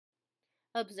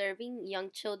Observing Young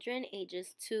Children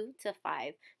Ages 2 to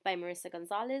 5 by Marissa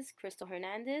Gonzalez, Crystal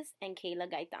Hernandez, and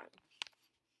Kayla Gaitan.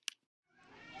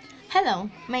 Hello,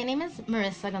 my name is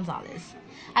Marissa Gonzalez.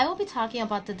 I will be talking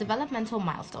about the developmental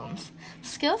milestones.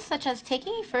 Skills such as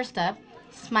taking a first step,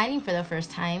 smiling for the first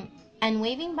time, and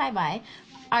waving bye bye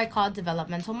are called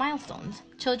developmental milestones.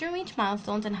 Children reach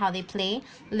milestones in how they play,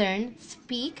 learn,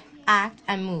 speak, act,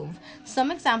 and move.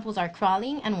 Some examples are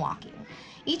crawling and walking.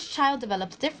 Each child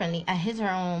develops differently at his or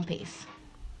her own pace.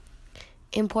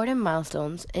 Important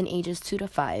milestones in ages 2 to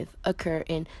 5 occur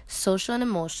in social and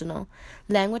emotional,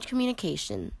 language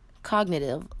communication,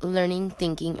 cognitive, learning,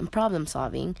 thinking, and problem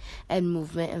solving, and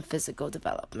movement and physical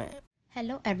development.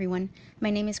 Hello everyone, my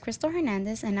name is Crystal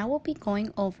Hernandez and I will be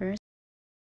going over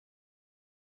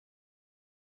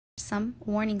some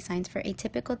warning signs for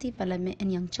atypical development in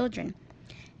young children.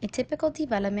 Atypical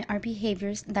development are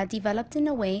behaviors that developed in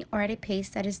a way or at a pace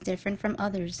that is different from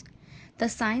others. The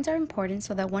signs are important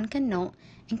so that one can note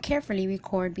and carefully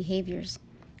record behaviors.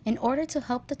 In order to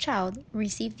help the child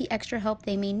receive the extra help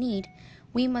they may need,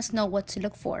 we must know what to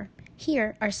look for.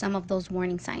 Here are some of those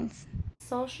warning signs.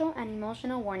 Social and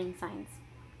emotional warning signs.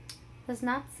 Does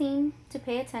not seem to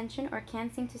pay attention or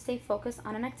can't seem to stay focused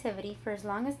on an activity for as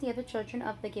long as the other children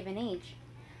of the given age.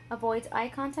 Avoids eye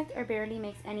contact or barely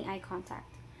makes any eye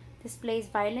contact. Displays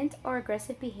violent or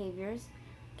aggressive behaviors.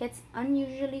 Gets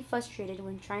unusually frustrated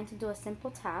when trying to do a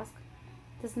simple task.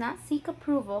 Does not seek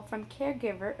approval from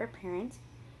caregiver or parent.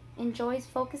 Enjoys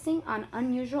focusing on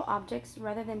unusual objects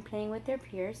rather than playing with their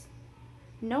peers.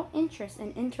 No interest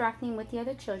in interacting with the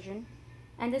other children,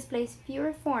 and displays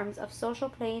fewer forms of social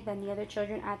play than the other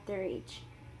children at their age.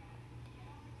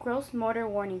 Gross motor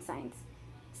warning signs.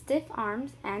 Stiff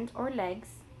arms and or legs.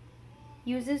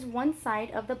 Uses one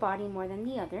side of the body more than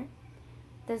the other.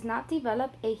 Does not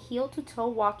develop a heel-to-toe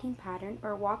walking pattern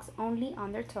or walks only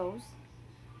on their toes.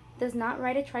 Does not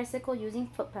ride a tricycle using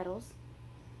foot pedals.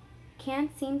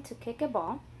 Can't seem to kick a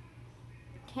ball.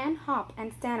 Can hop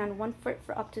and stand on one foot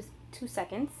for up to 2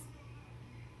 seconds.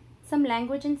 Some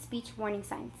language and speech warning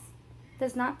signs.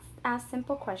 Does not ask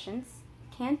simple questions.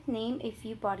 Can't name a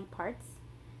few body parts.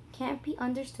 Can't be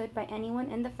understood by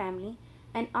anyone in the family,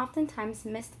 and oftentimes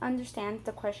misunderstands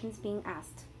the questions being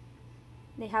asked.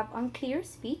 They have unclear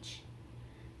speech.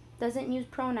 Doesn't use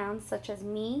pronouns such as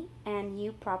me and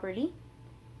you properly.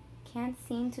 Can't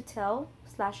seem to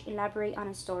tell/elaborate on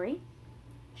a story.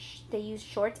 They use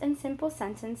short and simple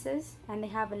sentences, and they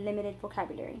have a limited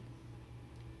vocabulary.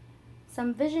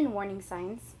 Some vision warning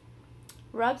signs.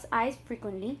 Rubs eyes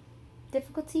frequently.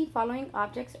 Difficulty following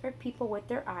objects or people with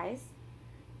their eyes.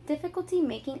 Difficulty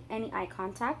making any eye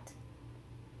contact.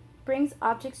 Brings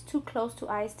objects too close to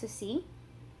eyes to see.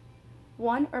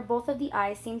 One or both of the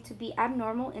eyes seem to be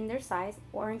abnormal in their size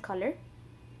or in color.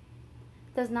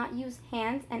 Does not use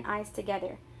hands and eyes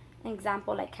together. An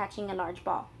example like catching a large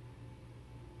ball.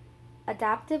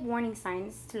 Adaptive warning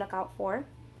signs to look out for.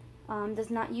 Does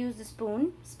not use the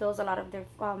spoon, spills a lot of their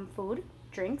food,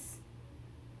 drinks.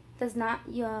 Does not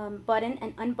button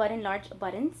and unbutton large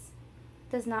buttons.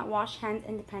 Does not wash hands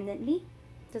independently.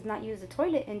 Does not use the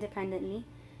toilet independently.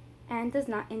 And does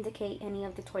not indicate any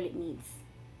of the toilet needs.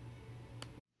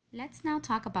 Let's now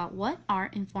talk about what are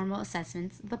informal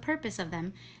assessments, the purpose of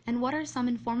them, and what are some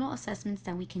informal assessments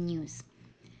that we can use.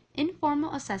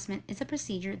 Informal assessment is a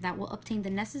procedure that will obtain the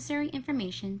necessary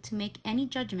information to make any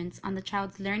judgments on the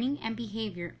child's learning and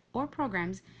behavior or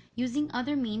programs using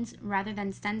other means rather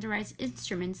than standardized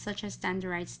instruments such as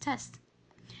standardized tests.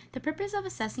 The purpose of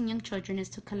assessing young children is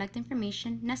to collect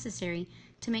information necessary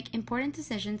to make important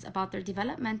decisions about their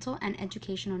developmental and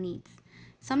educational needs.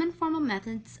 Some informal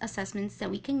methods assessments that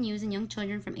we can use in young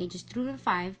children from ages 3 to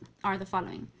 5 are the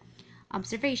following.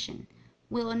 Observation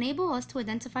will enable us to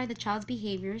identify the child's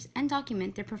behaviors and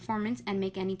document their performance and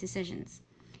make any decisions.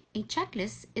 A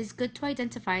checklist is good to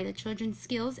identify the children's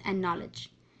skills and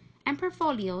knowledge. And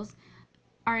portfolios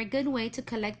are a good way to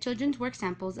collect children's work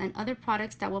samples and other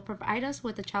products that will provide us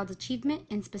with the child's achievement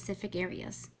in specific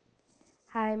areas.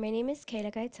 Hi, my name is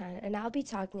Kayla Gaitan, and I'll be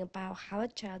talking about how a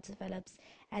child develops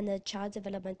and the child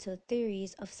developmental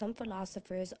theories of some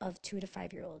philosophers of 2 to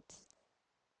 5-year-olds.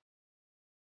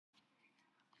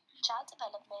 Child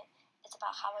development is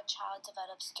about how a child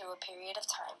develops through a period of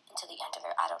time until the end of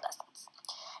their adolescence.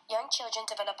 Young children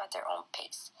develop at their own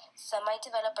pace. Some might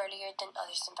develop earlier than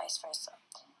others and vice versa.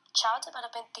 Child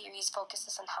development theories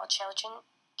focuses on how children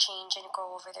change and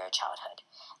grow over their childhood.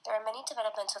 There are many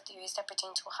developmental theories that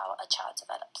pertain to how a child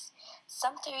develops.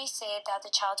 Some theories say that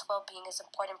the child's well-being is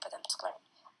important for them to learn.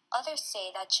 Others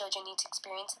say that children need to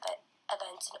experience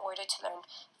events in order to learn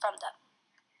from them.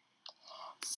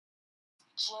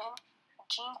 June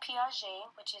Jean Piaget,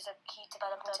 he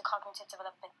developed the cognitive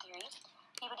development theory.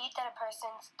 He believed that a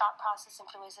person's thought process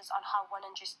influences on how one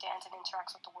understands and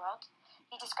interacts with the world.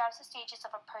 He describes the stages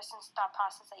of a person's thought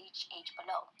process at each age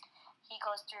below. He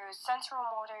goes through sensory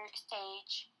motor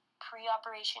stage,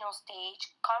 pre-operational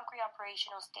stage, concrete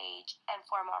operational stage, and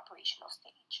formal operational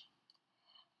stage.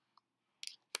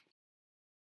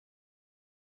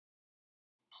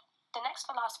 The next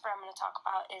philosopher I'm going to talk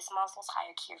about is Maslow's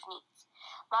hierarchy of needs.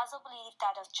 Maslow believed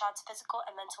that a child's physical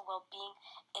and mental well-being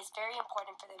is very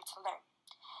important for them to learn.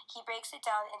 He breaks it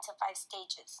down into 5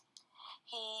 stages.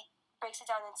 He breaks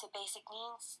it down into basic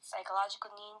needs,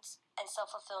 psychological needs, and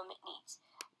self-fulfillment needs.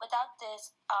 Without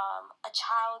this, a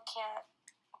child can't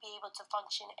be able to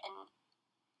function in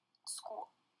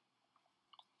school.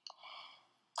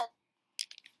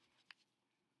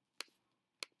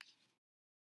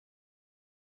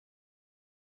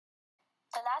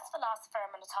 The last philosopher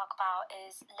I'm going to talk about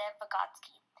is Lev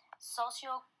Vygotsky.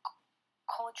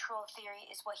 Socio-cultural theory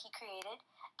is what he created.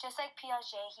 Just like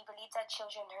Piaget, he believed that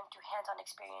children learn through hands-on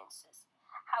experiences.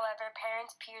 However,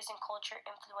 parents, peers, and culture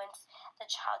influence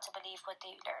the child to believe what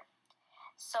they learn.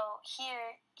 So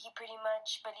here, he pretty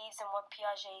much believes in what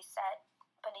Piaget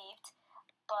believed,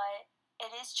 but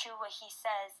it is true what he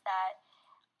says that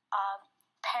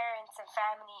parents and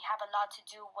family have a lot to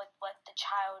do with what the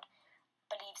child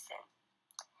believes in.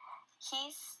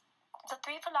 The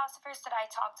 3 philosophers that I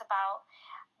talked about,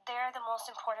 they're the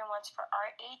most important ones for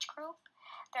our age group.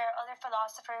 There are other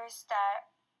philosophers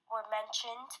that were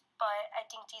mentioned, but I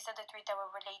think these are the 3 that will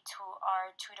relate to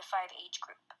our 2 to 5 age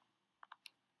group.